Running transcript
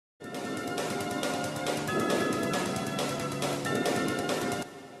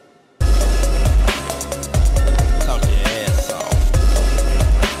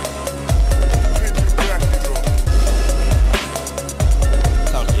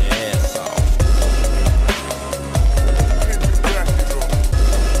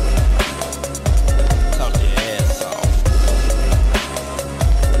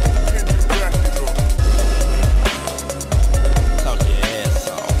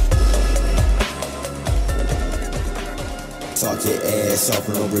Talk your ass off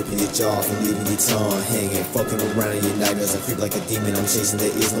and I'm ripping your jaw off and leaving your tongue hanging. Fucking around in your nightmares, I creep like a demon. I'm chasing, there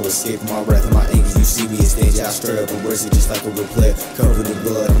is no escape from my wrath and my anger. You see me as danger, I straight up and worse it just like a real player. Covered in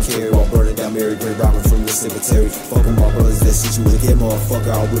blood, I'm carried while burning down Mary Green, robbing from your cemetery. Fucking my brothers that shit you with, yeah, motherfucker.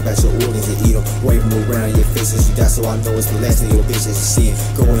 I'll whip out your organs and eat them. Wave them around your face as you die, so I know it's the last thing your bitch is seeing.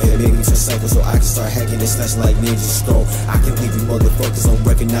 Go ahead, make me to cycle so I can start hacking and snatching like Ninja Scroll. I can leave you motherfuckers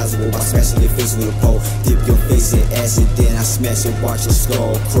unrecognizable by smashing your face with a pole. Dip your face in acid, then I smash it, watch your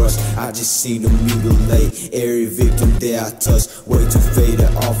skull crush. I just seen them mutilate every victim that I touch. Way too faded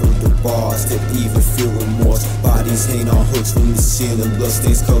off of the bars to even feel remorse. Bodies hang on hooks from the ceiling,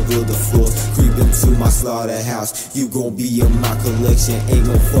 bloodstains cover the floors. Creep into my slaughterhouse, you gon' be in my collection. Ain't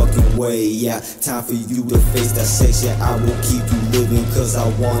no fucking way, yeah. Time for you to face that section. I will keep you living cause I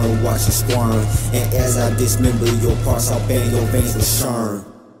wanna watch you squirm. And as I dismember your parts, I'll bang your veins with churn.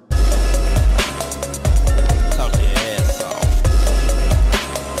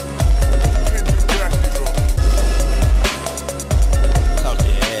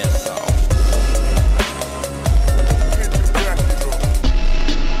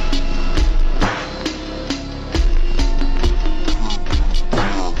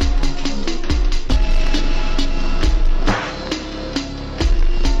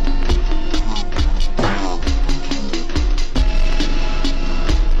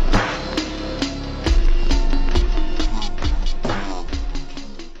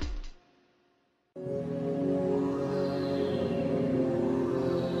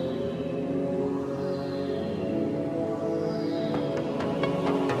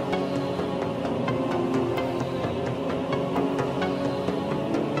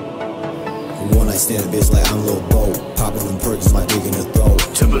 I stand a bitch like I'm Lil Bo, popping them perks, my dick in the throat.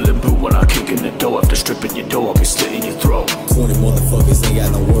 Timberland boot when I kick in the door. After stripping your door, I'll be slitting your throat. 20 motherfuckers ain't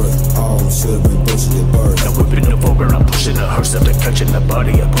got no worth. All of them should've been bullshit at birth. Now whipping the over, I'm pushing a hearse. After catching the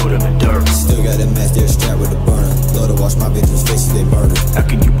body, I put him in dirt. Still got that mask there strapped with a burner. Love to watch my victims' faces they murder. How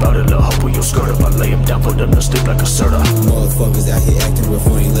can you bout it, little hoe, with your skirt up? I lay him down for them to stick like a serta. Motherfuckers out here acting real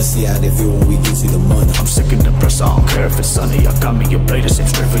funny. Let's see how they feel when we get to the money. I'm sick and depressed, I don't care if it's sunny. I got me a blade, the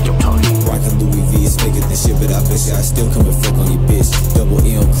same straight for your tongue. Rockin' Louis V, it's faker than shit, but I bet you I still come and fuck on your bitch. Double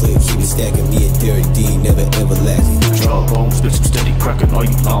M click, keep it stacking. Me and Derek D, never ever lacking. Draw bones, bitch, I'm steady cracking. All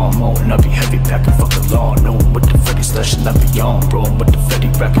you long mowing, I be heavy packing. Fuck the law, knowing with the Fetty slashing. I be on, bro, with the Fetty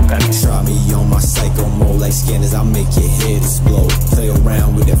racking packing. Try me on my psycho mode like scanners, I make your head explode. Play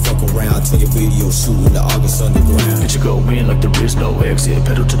around with that fuck around till your video shooting the August underground. Bitch, you go in like there is no exit.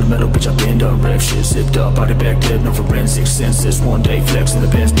 Pedal to the metal, bitch, I been done rap shit. Zipped up, body back dead, no forensic senses. One day flex in the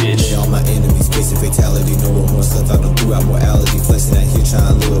past, bitch. All my enemies facing fatality, no remorse left out, I'm throughout morality. Flexing out here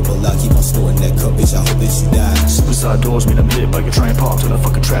trying to live a lot, keep on snorting that cup, bitch, I hope that you die. Suicide doors mean I'm hit by your train parked on the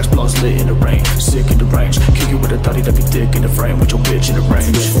fucking tracks, blunts lit in the rain. Sick in the range, kick you with a thotty that be thick in the frame with your bitch in the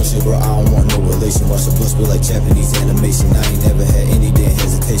range. First bro, I don't want no relation. Watch the blood spill like Japanese animation. I ain't never had any damn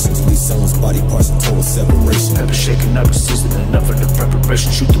hesitation to leave someone's body parts in total separation. I've been shaking, I've been seasoned enough for the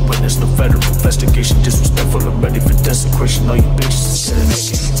preparation. Shoot the witness, no federal investigation. Disrespectful, I'm ready for desecration. All you bitches instead of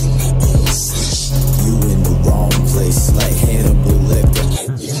naked. You in the wrong place, like Hannibal Lecter.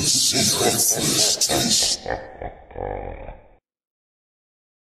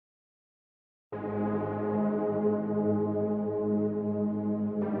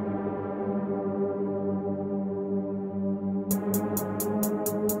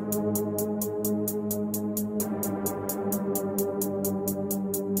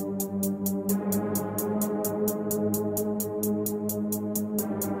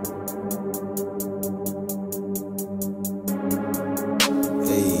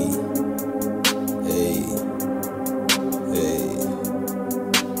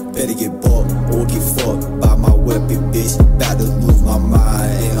 Better get bought or get fucked by my weapon, bitch. About to lose my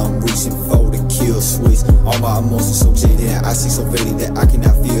mind and I'm reaching for the kill switch. All my emotions so jaded and I see so faded that I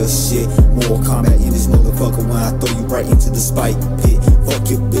cannot feel shit. More combat in this motherfucker when I throw you right into the spike pit. Fuck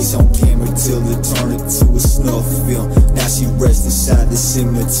your bitch on camera till it turn into a snuff film. Now she rests inside the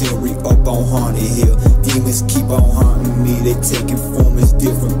cemetery up on Haunted Hill. Demons keep on haunting me, they taking form as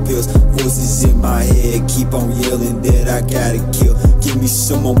different pills. Voices in my head keep on yelling that I gotta kill. Give me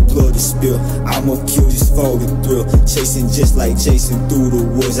some more blood to spill, I'ma kill just for the thrill. Chasing just like Jason through the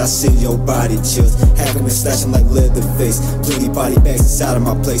woods, I send your body chills. Hack 'em and slash 'em like Leatherface. Plenty body bags inside of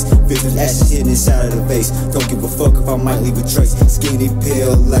my place. Victims ashes hidden inside of the vase. Don't give a fuck if I might leave a trace. Skinny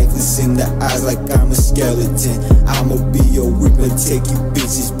pale, lifeless in the eyes like I'm a skeleton. I'ma be your ripper, take you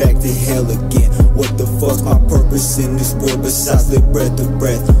bitches back to hell again. What the fuck's my purpose in this world besides live breath to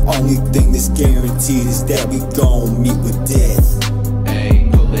breath? Only thing that's guaranteed is that we gon' meet with death.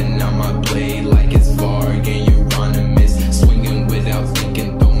 Pulling out my blade like it's far, and you run and miss. Swing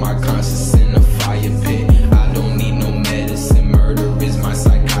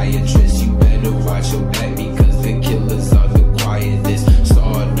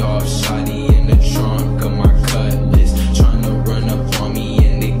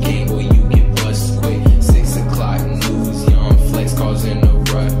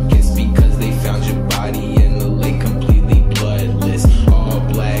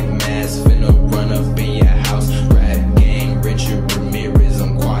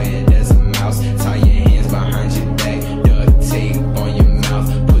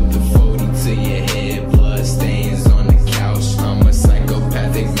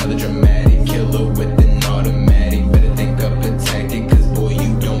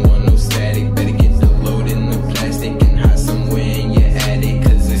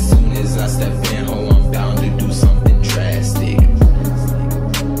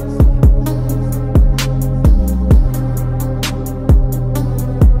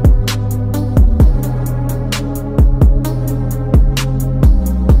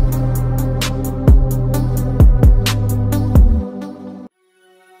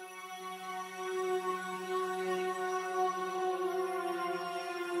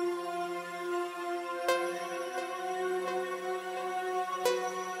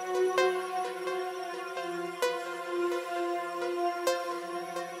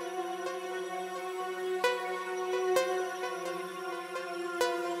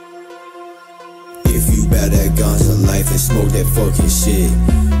bout that ganja life, then smoke that fucking shit.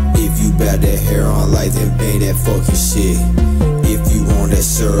 If you bout that heroin life, then bang that fucking shit. If you want that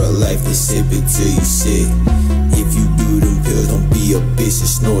syrup life, then sip it till you sick. If you do them pills, don't be a bitch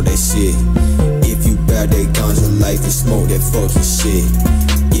and snort that shit. If you bout that ganja life, then smoke that fucking shit.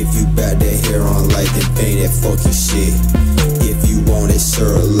 If you bout that heroin life, then bang that fucking shit. If you want that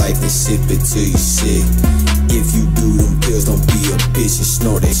syrup life, then sip it till you sick. If you do them pills, don't be a bitch and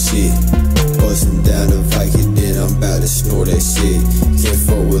snort that shit. Bustin' down the Viking, then I'm about to snort that shit. Can't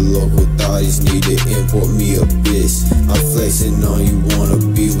fuck with local thotties, need to import me a bitch. I'm flexing on you, wanna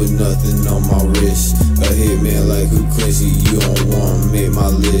be with nothing on my wrist. A hitman like who Quincy, you don't wanna make my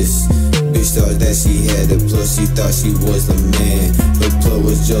list. Bitch thought that she had the plus, she thought she was the man. Her plug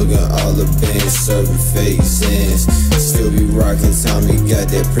was jugging all the bands, serving fake Zans. Still be rockin' Tommy, got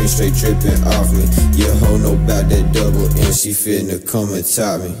that print straight drippin' off me. Your hoe know bout that double M, she finna come and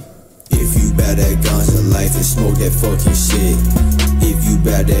top me. If you bout that ganja life, then smoke that fucking shit. If you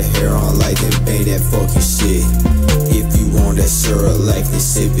bout that heroin life, then bang that fucking shit. If you want that syrup life, then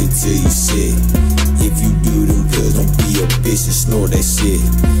sip it till you sick. If you do them pills, don't be a bitch and snort that shit.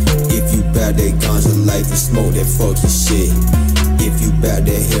 If you bout that ganja life, then smoke that fucking shit. If you bout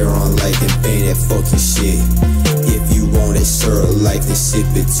that heroin life, then bang that fucking shit. If you want that syrup life, then sip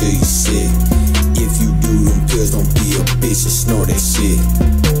it till you sick. If you do them pills, don't be a bitch and snort that shit.